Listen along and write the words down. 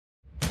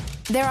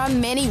There are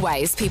many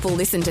ways people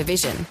listen to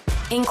Vision,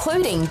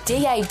 including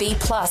DAB+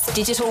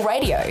 digital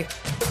radio.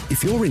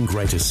 If you're in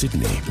Greater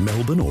Sydney,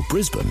 Melbourne or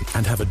Brisbane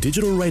and have a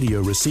digital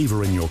radio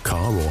receiver in your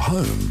car or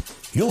home,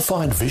 you'll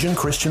find Vision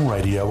Christian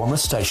Radio on the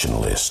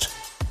station list.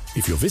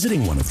 If you're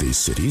visiting one of these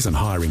cities and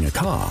hiring a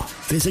car,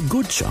 there's a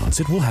good chance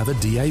it will have a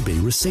DAB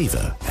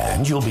receiver,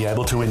 and you'll be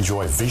able to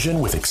enjoy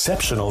Vision with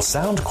exceptional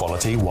sound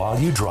quality while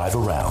you drive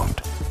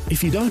around.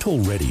 If you don't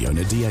already own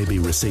a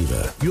DAB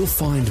receiver, you'll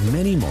find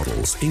many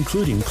models,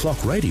 including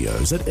clock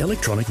radios, at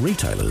electronic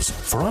retailers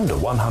for under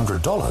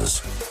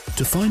 $100.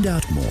 To find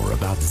out more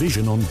about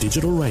Vision on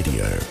digital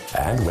radio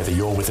and whether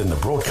you're within the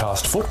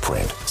broadcast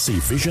footprint, see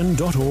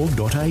vision.org.au/DAB.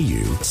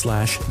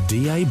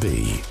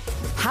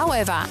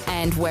 However,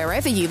 and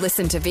wherever you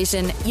listen to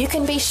Vision, you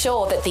can be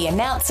sure that the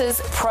announcers,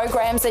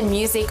 programs and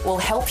music will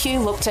help you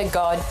look to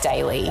God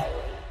daily.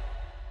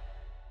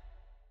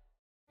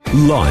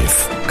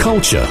 Life,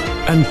 culture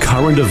and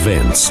current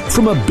events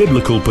from a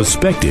biblical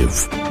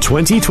perspective.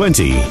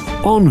 2020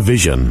 on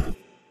Vision.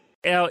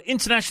 Our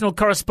international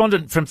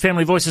correspondent from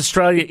Family Voice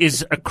Australia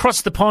is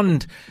across the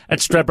pond at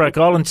Stradbroke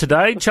Island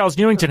today. Charles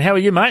Newington, how are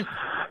you, mate?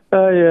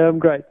 Yeah, I'm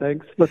great,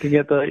 thanks. Looking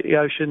at the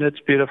ocean, it's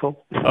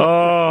beautiful.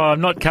 Oh, I'm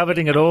not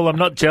coveting at all. I'm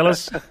not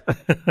jealous.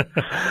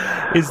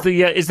 Is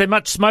there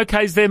much smoke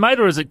haze there,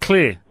 mate, or is it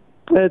clear?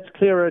 It's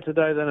clearer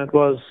today than it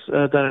was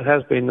than it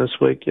has been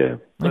this week. Yeah.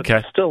 Okay.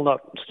 It's still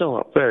not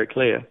very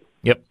clear.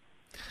 Yep.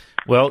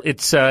 Well,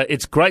 it's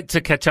great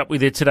to catch up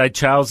with you today,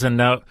 Charles, and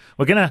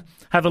we're going to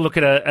have a look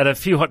at a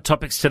few hot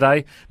topics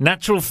today: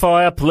 natural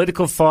fire,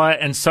 political fire,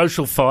 and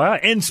social fire,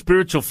 and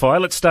spiritual fire.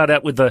 Let's start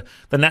out with the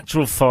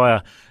natural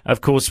fire.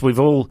 Of course, we've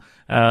all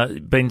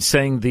been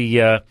seeing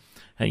the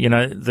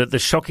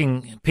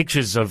shocking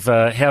pictures of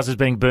houses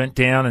being burnt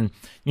down in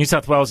New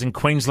South Wales and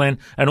Queensland,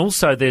 and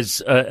also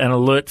there's an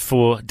alert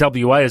for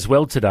WA as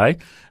well today.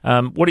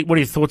 What are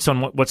your thoughts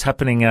on what's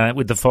happening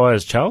with the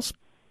fires, Charles?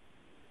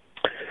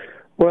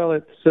 Well,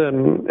 it's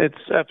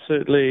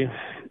absolutely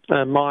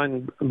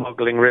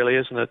mind-boggling, really,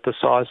 isn't it, the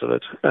size of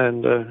it?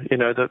 And,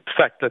 the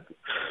fact that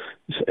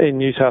in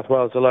New South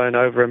Wales alone,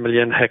 over 1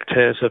 million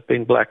hectares have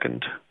been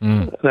blackened.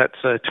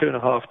 That's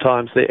 2.5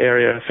 times the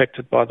area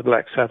affected by the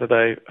Black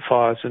Saturday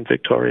fires in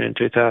Victoria in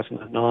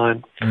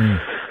 2009.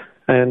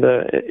 And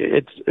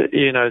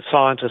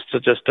scientists are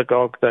just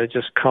agog. They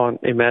just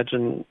can't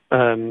imagine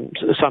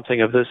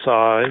something of this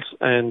size,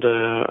 and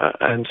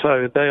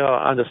so they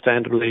are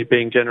understandably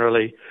being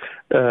generally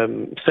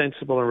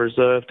sensible and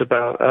reserved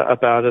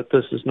about it.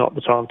 This is not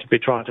the time to be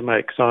trying to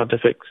make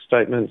scientific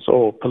statements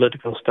or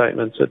political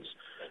statements.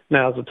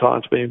 Now's the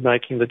time to be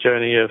making the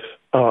journey of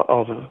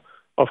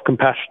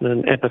compassion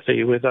and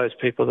empathy with those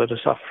people that are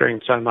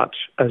suffering so much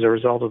as a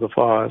result of the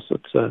fires.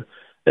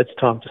 It's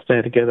time to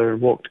stand together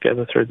and walk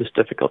together through this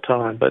difficult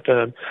time. But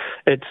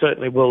it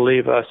certainly will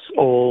leave us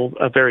all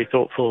very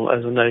thoughtful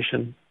as a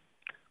nation.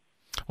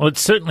 Well,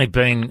 it's certainly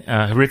been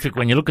horrific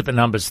when you look at the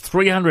numbers.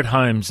 300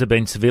 homes have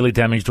been severely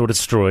damaged or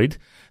destroyed.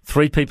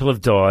 3 people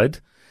have died.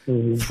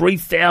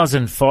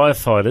 3,000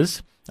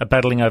 firefighters are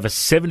battling over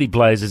 70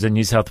 blazes in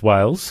New South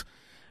Wales.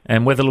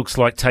 And weather looks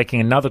like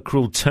taking another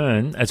cruel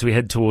turn as we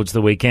head towards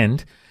the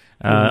weekend.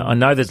 I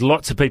know there's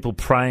lots of people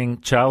praying,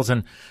 Charles,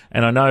 and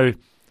I know,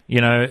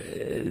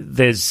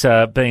 there's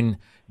been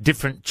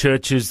different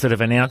churches that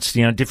have announced,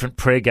 different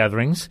prayer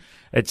gatherings.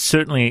 It's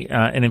certainly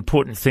an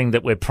important thing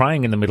that we're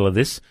praying in the middle of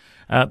this.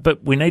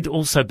 But we need to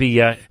also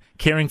be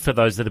caring for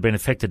those that have been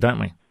affected, don't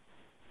we?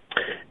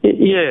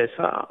 Yes,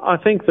 I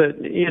think that,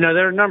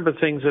 there are a number of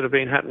things that have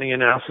been happening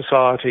in our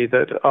society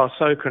that are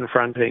so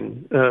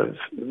confronting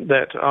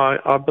that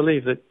I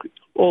believe that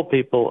all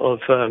people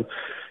of, of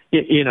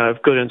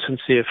good and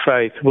sincere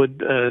faith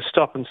would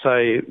stop and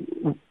say,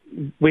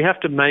 we have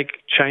to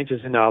make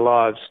changes in our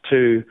lives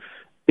to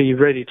be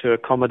ready to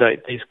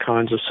accommodate these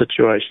kinds of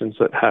situations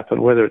that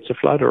happen, whether it's a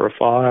flood or a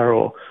fire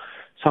or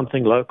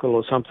something local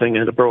or something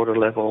at a broader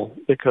level,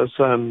 because,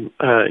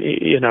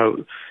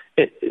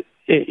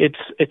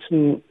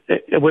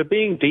 we're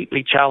being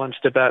deeply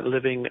challenged about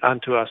living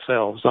unto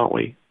ourselves, aren't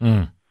we?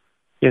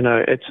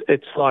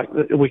 It's like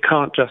we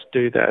can't just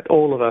do that.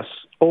 All of us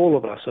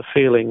are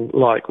feeling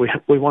like we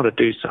want to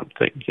do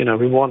something.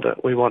 We want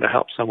to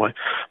help someone.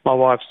 My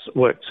wife's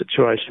work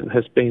situation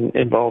has been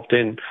involved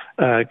in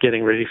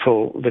getting ready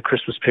for the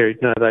Christmas period.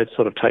 They'd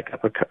sort of take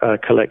up a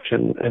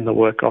collection in the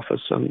work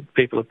office, and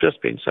people have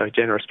just been so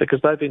generous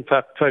because they've been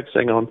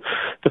focusing on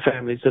the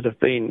families that have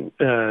been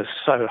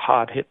so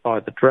hard hit by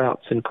the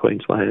droughts in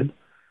Queensland.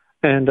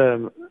 And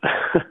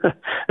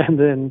and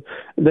then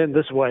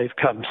this wave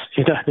comes.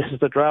 This is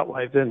the drought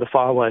wave. Then the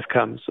fire wave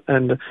comes,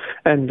 and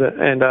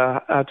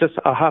our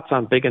hearts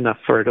aren't big enough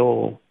for it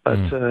all.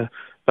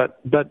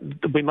 But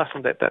we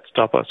mustn't let that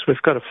stop us.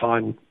 We've got to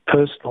find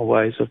personal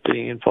ways of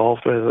being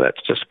involved, whether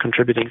that's just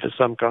contributing to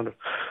some kind of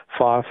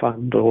fire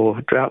fund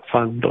or drought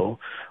fund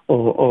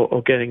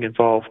or getting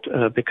involved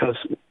because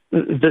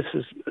this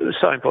is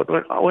so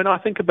important. When I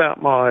think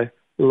about my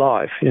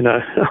life, you know.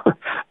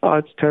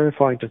 It's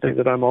terrifying to think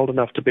that I'm old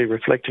enough to be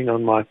reflecting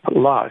on my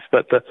life.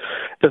 But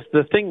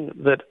the thing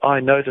that I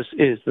notice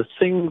is the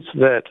things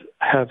that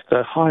have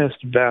the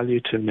highest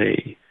value to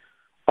me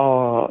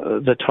are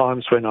the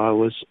times when I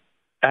was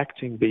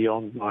acting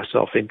beyond my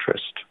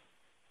self-interest.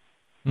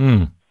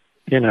 Mm.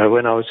 You know,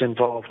 when I was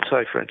involved,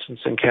 say, for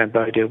instance, in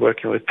Cambodia,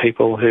 working with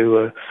people who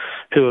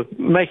were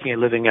making a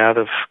living out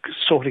of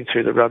sorting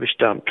through the rubbish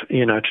dump,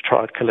 you know, to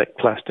try to collect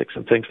plastics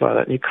and things like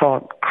that. And you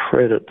can't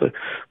credit the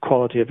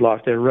quality of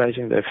life. They're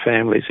raising their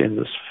families in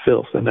this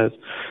filth, and the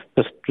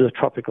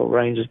tropical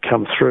rains had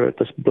come through it,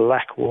 this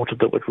black water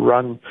that would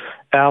run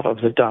out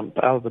of the dump,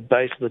 out of the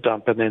base of the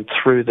dump, and then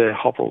through their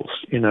hovels,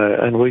 you know.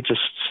 And we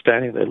just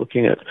standing there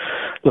looking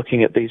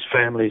at these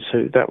families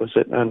who that was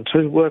it, and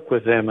to work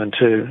with them and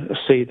to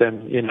see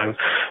them, you know,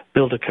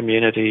 build a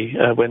community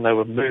when they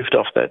were moved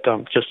off that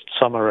dump just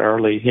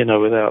summarily, you know,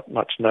 without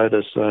much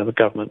notice. The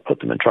government put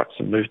them in trucks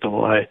and moved them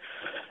away.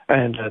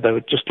 And they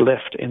were just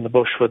left in the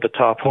bush with the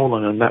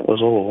tarpaulin, and that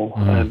was all.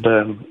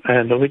 Mm.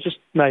 And we just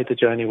made the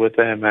journey with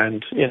them.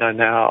 And you know,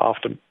 now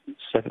after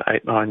 7,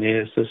 8, 9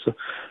 years,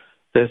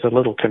 there's a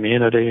little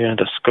community and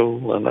a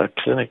school and a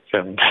clinic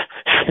and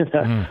you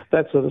know,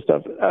 that sort of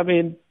stuff. I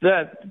mean,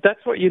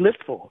 that's what you live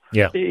for.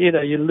 Yeah. You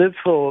know, you live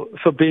for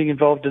being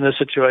involved in a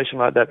situation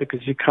like that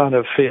because you kind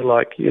of feel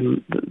like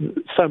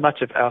so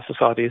much of our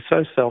society is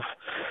so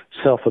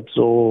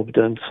self-absorbed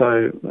and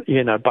so,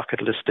 you know, bucket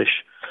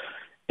listish.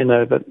 You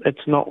know, but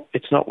it's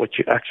not what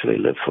you actually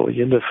live for.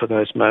 You live for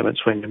those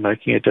moments when you're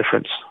making a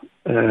difference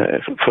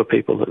for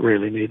people that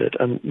really need it.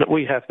 And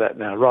we have that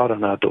now right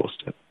on our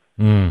doorstep.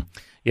 Mm.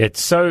 Yeah,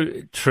 it's so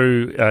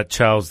true,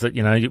 Charles, that,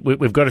 you know,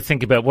 we've got to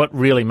think about what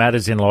really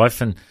matters in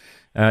life, and,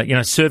 you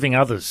know, serving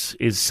others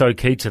is so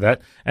key to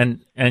that.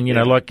 And you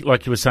know, like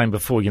you were saying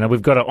before, you know,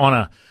 we've got to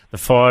honour the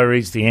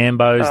fireys, the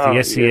AMBOs,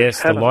 the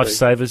SES, the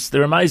lifesavers.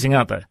 They're amazing,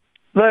 aren't they?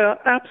 They are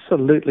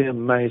absolutely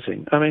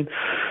amazing. I mean,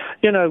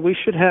 you know, we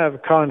should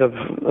have kind of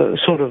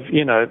sort of,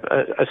 you know,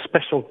 a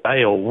special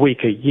day or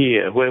week a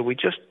year where we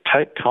just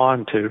take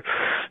time to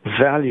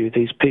value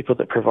these people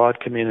that provide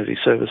community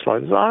service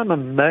like this. I'm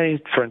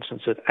amazed, for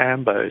instance, at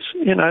AMBOs.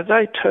 You know,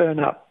 they turn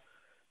up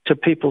to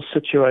people's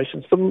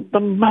situations, the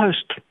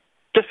most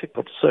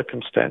difficult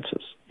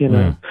circumstances, you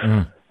know,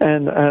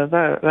 and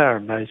they're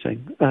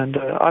amazing. And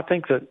I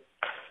think that,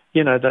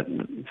 you know, that,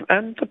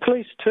 and the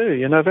police too,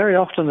 you know, very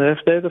often if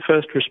they're the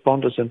first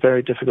responders in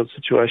very difficult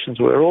situations,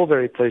 we're all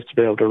very pleased to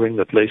be able to ring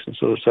the police and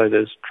sort of say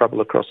there's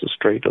trouble across the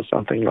street or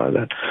something like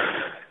that.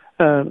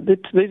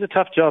 These are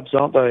tough jobs,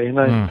 aren't they? And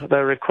they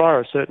require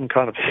a certain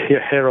kind of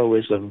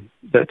heroism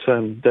that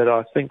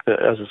I think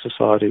that as a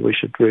society we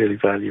should really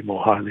value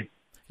more highly.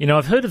 You know,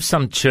 I've heard of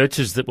some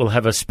churches that will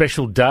have a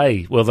special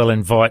day where they'll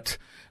invite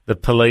the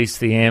police,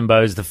 the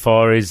AMBOs, the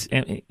fireys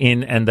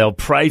in, and they'll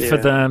pray for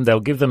them. They'll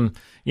give them,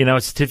 you know,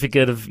 a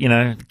certificate of, you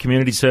know,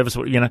 community service,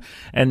 you know,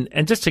 and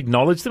just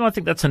acknowledge them. I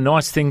think that's a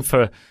nice thing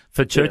for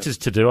churches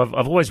to do.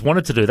 I've always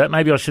wanted to do that.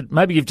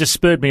 Maybe you've just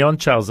spurred me on,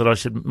 Charles, that I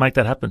should make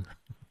that happen.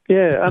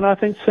 Yeah, and I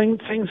think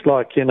things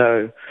like, you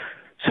know,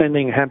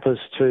 sending hampers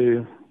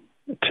to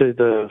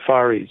the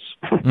fireys,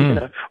 you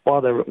know,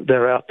 while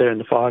they're out there in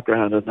the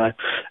fireground,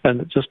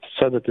 and just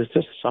so that there's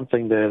just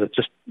something there that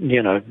just,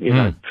 you know,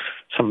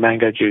 some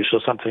mango juice or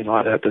something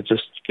like that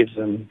just gives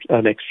them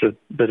an extra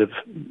bit of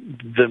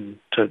vim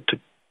to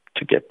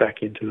get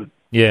back into it.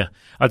 Yeah,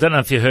 I don't know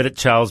if you heard it,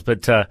 Charles,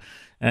 but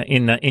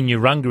in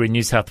Urunga in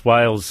New South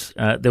Wales,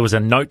 there was a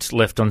note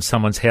left on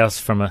someone's house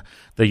from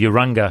the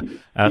Urunga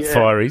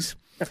fireys.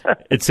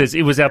 It says,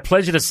 "It was our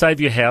pleasure to save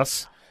your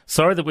house.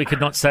 Sorry that we could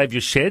not save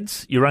your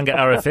sheds. Urunga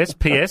RFS.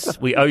 P.S.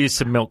 We owe you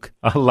some milk."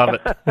 I love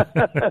it.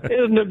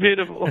 Isn't it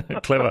beautiful?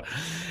 Clever.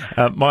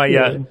 My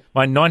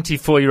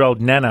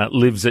 94-year-old Nana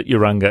lives at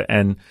Urunga,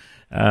 and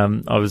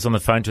I was on the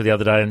phone to her the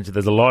other day, and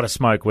there's a lot of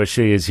smoke where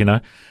she is, you know.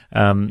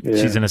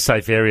 She's in a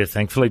safe area,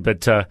 thankfully.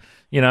 But,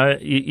 you know,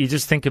 you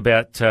just think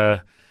about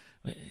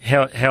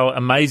how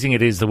amazing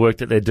it is, the work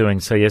that they're doing.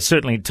 So, yeah,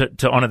 certainly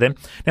to honour them.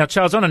 Now,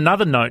 Charles, on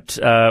another note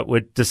we're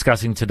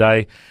discussing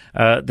today,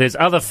 there's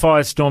other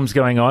firestorms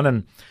going on,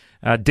 and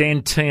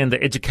Dan Tehan,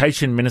 the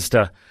Education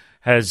Minister,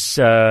 has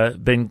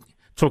been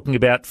talking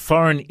about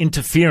foreign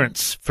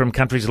interference from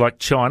countries like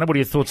China. What are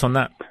your thoughts on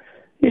that?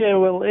 Yeah,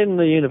 well, in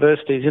the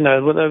universities, you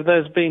know,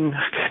 there's been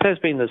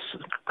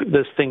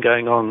this thing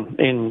going on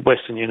in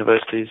Western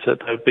universities that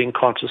they've been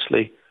conscious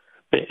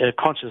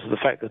of the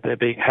fact that they're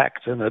being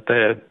hacked and that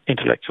their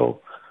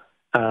intellectual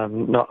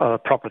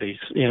properties,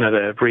 you know,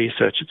 their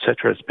research,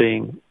 etc., is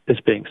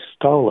being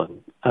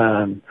stolen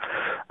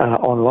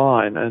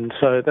online, and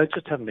so they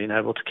just haven't been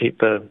able to keep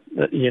the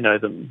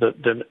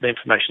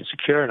information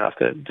secure enough.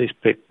 That these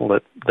people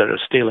that are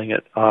stealing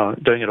it are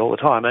doing it all the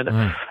time,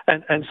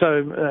 and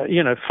so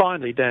you know,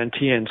 finally Dan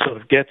Tehan sort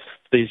of gets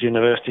these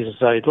universities and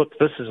say, look,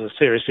 this is a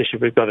serious issue,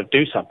 we've got to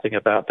do something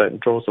about that, and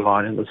draws a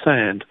line in the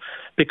sand,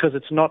 because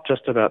it's not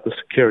just about the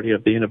security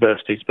of the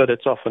universities, but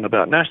it's often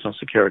about national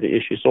security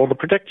issues or the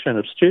protection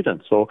of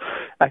students or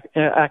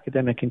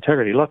academic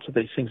integrity. Lots of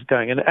these things are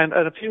going. And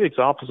a few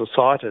examples are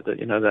cited,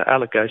 the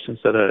allegations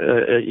that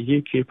a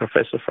UQ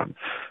professor from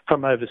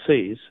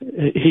overseas,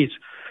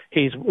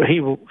 he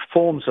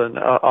forms an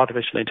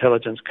artificial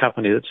intelligence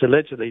company that's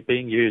allegedly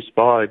being used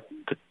by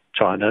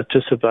China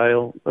to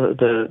surveil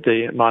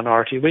the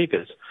minority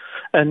Uyghurs.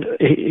 And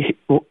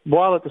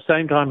while at the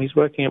same time he's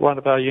working at one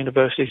of our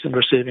universities and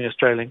receiving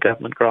Australian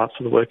government grants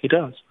for the work he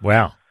does.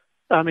 Wow.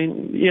 I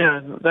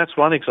mean, that's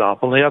one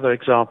example. The other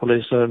example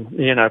is, a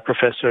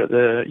professor at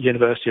the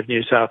University of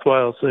New South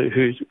Wales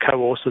who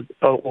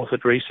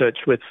co-authored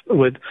research with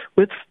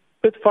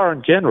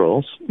foreign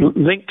generals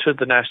linked to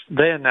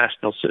their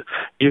national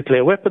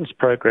nuclear weapons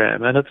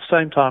program, and at the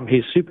same time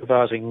he's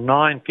supervising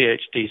 9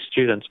 PhD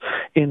students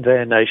in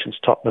their nation's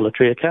top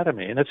military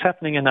academy, and it's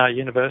happening in our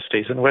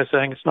universities, and we're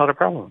saying it's not a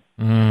problem.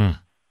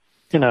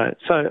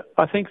 So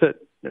I think that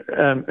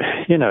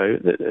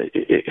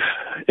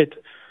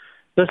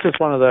this is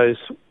one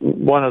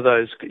of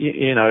those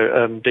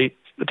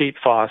deep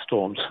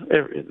firestorms.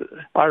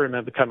 I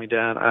remember coming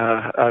down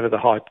over the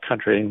high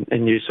country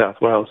in New South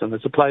Wales, and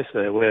there's a place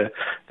there where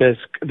there's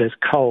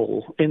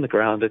coal in the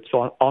ground. It's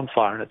on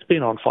fire, and it's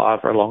been on fire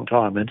for a long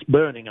time, and it's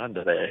burning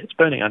under there. It's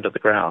burning under the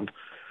ground,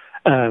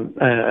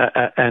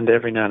 and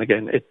every now and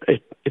again it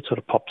sort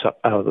of pops up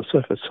out of the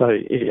surface.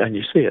 And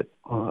you see it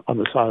on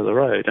the side of the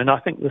road. And I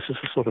think this is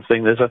the sort of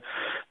thing. There's a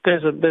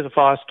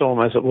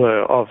firestorm, as it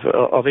were,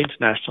 of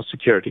international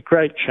security.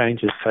 Great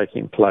changes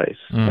taking place.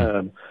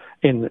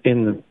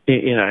 In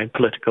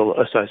political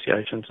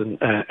associations and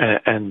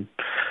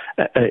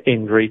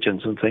in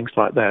regions and things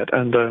like that,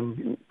 and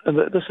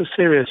this is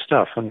serious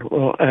stuff, and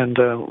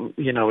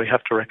we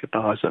have to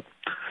recognise it.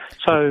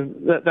 So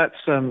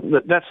that's a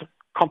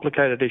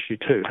complicated issue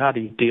too. How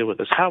do you deal with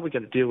this? How are we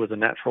going to deal with the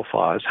natural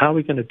fires? How are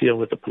we going to deal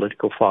with the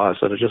political fires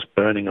that are just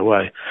burning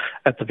away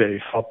at the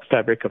very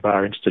fabric of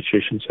our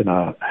institutions and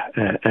our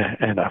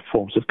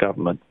forms of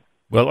government?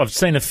 Well, I've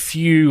seen a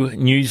few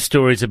news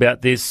stories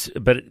about this,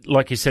 but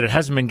like you said, it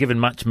hasn't been given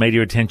much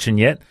media attention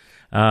yet.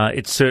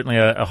 It's certainly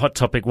a hot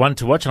topic, one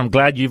to watch. I'm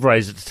glad you've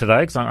raised it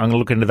today, because I'm going to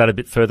look into that a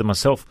bit further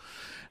myself.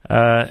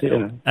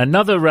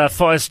 Another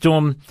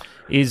firestorm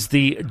is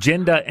the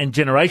gender and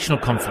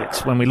generational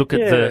conflicts when we look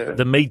at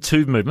the Me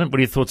Too movement. What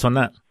are your thoughts on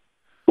that?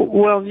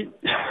 Well,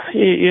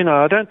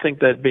 I don't think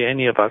there'd be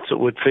any of us that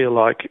would feel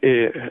like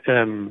we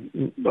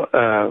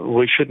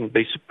shouldn't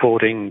be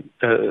supporting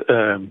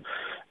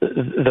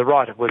the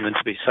right of women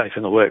to be safe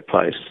in the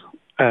workplace,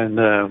 and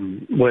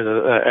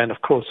and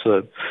of course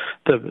the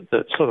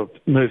sort of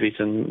movies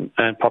and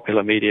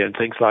popular media and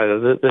things like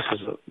that. This is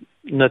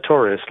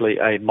notoriously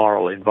a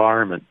moral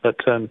environment,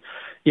 but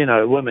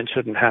women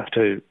shouldn't have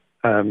to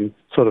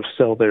sort of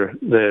sell their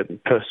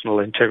personal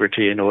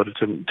integrity in order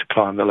to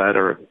climb the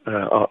ladder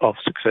of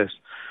success.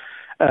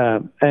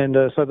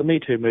 So the Me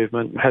Too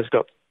movement has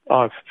got.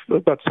 I've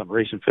got some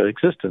reason for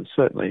existence,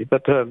 certainly,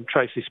 but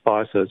Tracy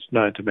Spicer is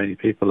known to many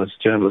people as a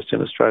journalist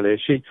in Australia.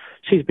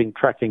 She's been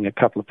tracking a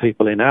couple of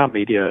people in our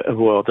media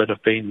world that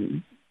have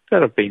been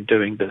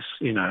doing this,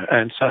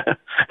 and so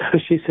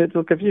she said,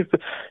 look, if you've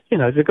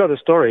got a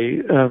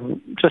story,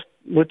 just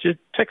would you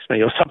text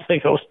me or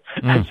something else?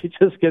 And she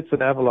just gets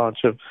an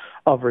avalanche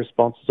of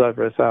responses,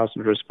 over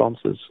 1,000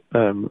 responses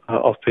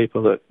of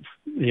people that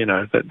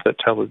that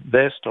tell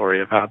their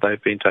story of how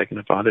they've been taken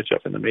advantage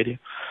of in the media.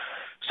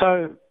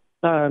 So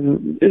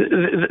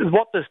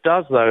what this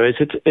does, though, is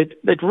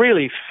it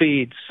really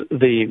feeds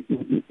the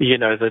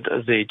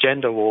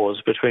gender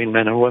wars between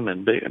men and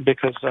women,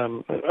 because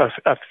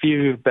a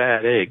few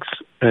bad eggs,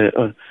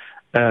 in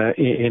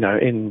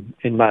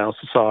male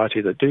society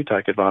that do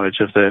take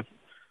advantage of their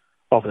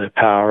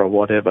power or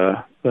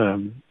whatever,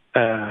 the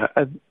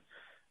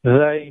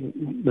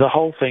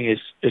whole thing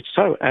it's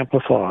so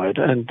amplified,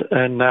 and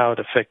now it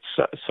affects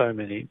so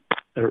many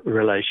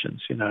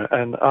relations,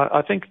 and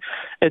I think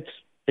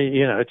it's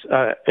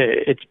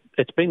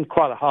been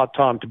quite a hard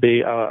time to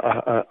be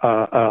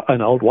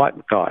an old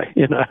white guy,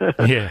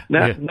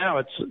 Now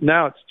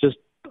it's just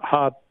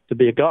hard to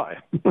be a guy,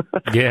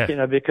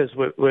 because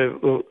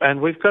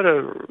we've got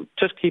to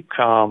just keep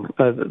calm.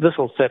 This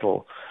will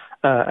settle.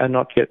 And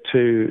don't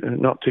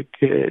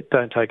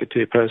take it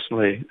too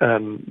personally,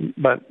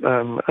 but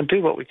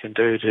do what we can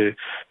do to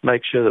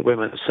make sure that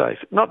women are safe.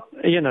 Not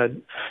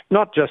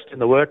just in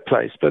the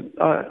workplace, but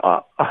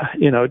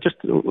just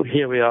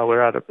here we are.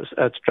 We're out at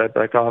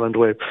Stradbroke Island.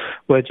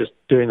 We're just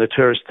doing the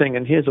tourist thing,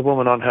 and here's a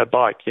woman on her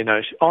bike,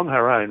 on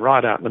her own,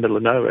 right out in the middle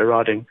of nowhere,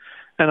 riding.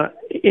 And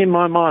in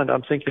my mind,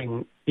 I'm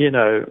thinking,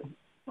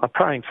 I'm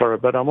praying for her,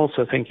 but I'm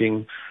also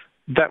thinking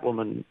that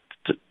woman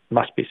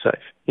must be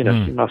safe. She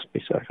must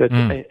be safe.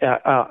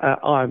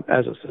 I'm,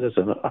 as a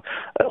citizen,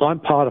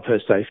 I'm part of her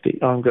safety.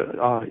 I'm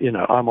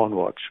on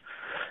watch.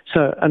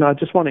 And I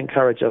just want to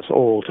encourage us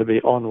all to be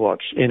on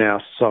watch in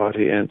our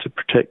society and to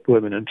protect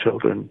women and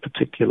children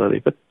particularly,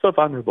 but the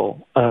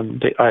vulnerable,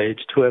 the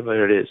aged,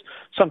 whoever it is.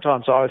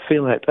 Sometimes I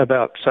feel that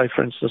about, say,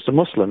 for instance, a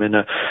Muslim in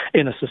a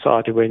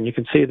society when you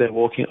can see they're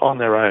walking on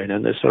their own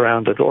and they're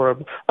surrounded, or a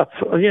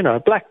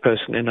black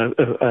person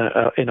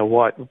in a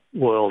white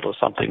world or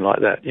something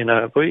like that.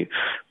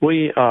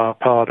 We are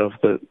part of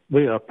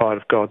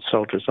God's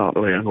soldiers,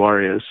 aren't we, and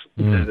warriors.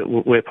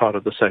 We're part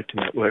of the safety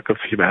network of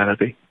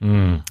humanity.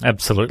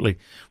 Absolutely.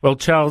 Well,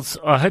 Charles,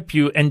 I hope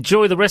you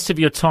enjoy the rest of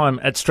your time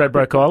at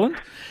Stradbroke Island.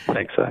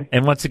 Thanks, eh?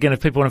 And once again,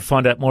 if people want to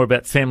find out more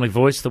about Family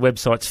Voice, the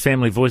website's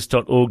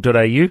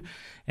familyvoice.org.au,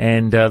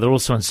 and they're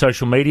also on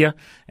social media.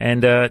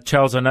 And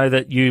Charles, I know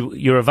that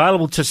you're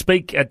available to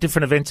speak at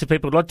different events if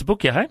people would like to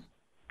book you, hey?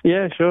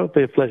 Yeah, sure. It'll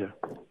be a pleasure.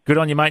 Good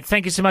on you, mate.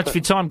 Thank you so much for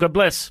your time. God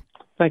bless.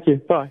 Thank you.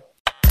 Bye.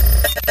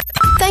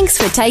 Thanks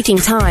for taking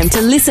time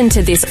to listen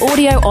to this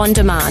audio on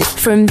demand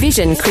from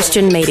Vision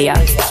Christian Media.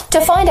 To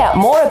find out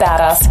more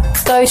about us,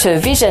 go to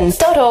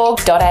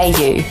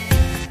vision.org.au.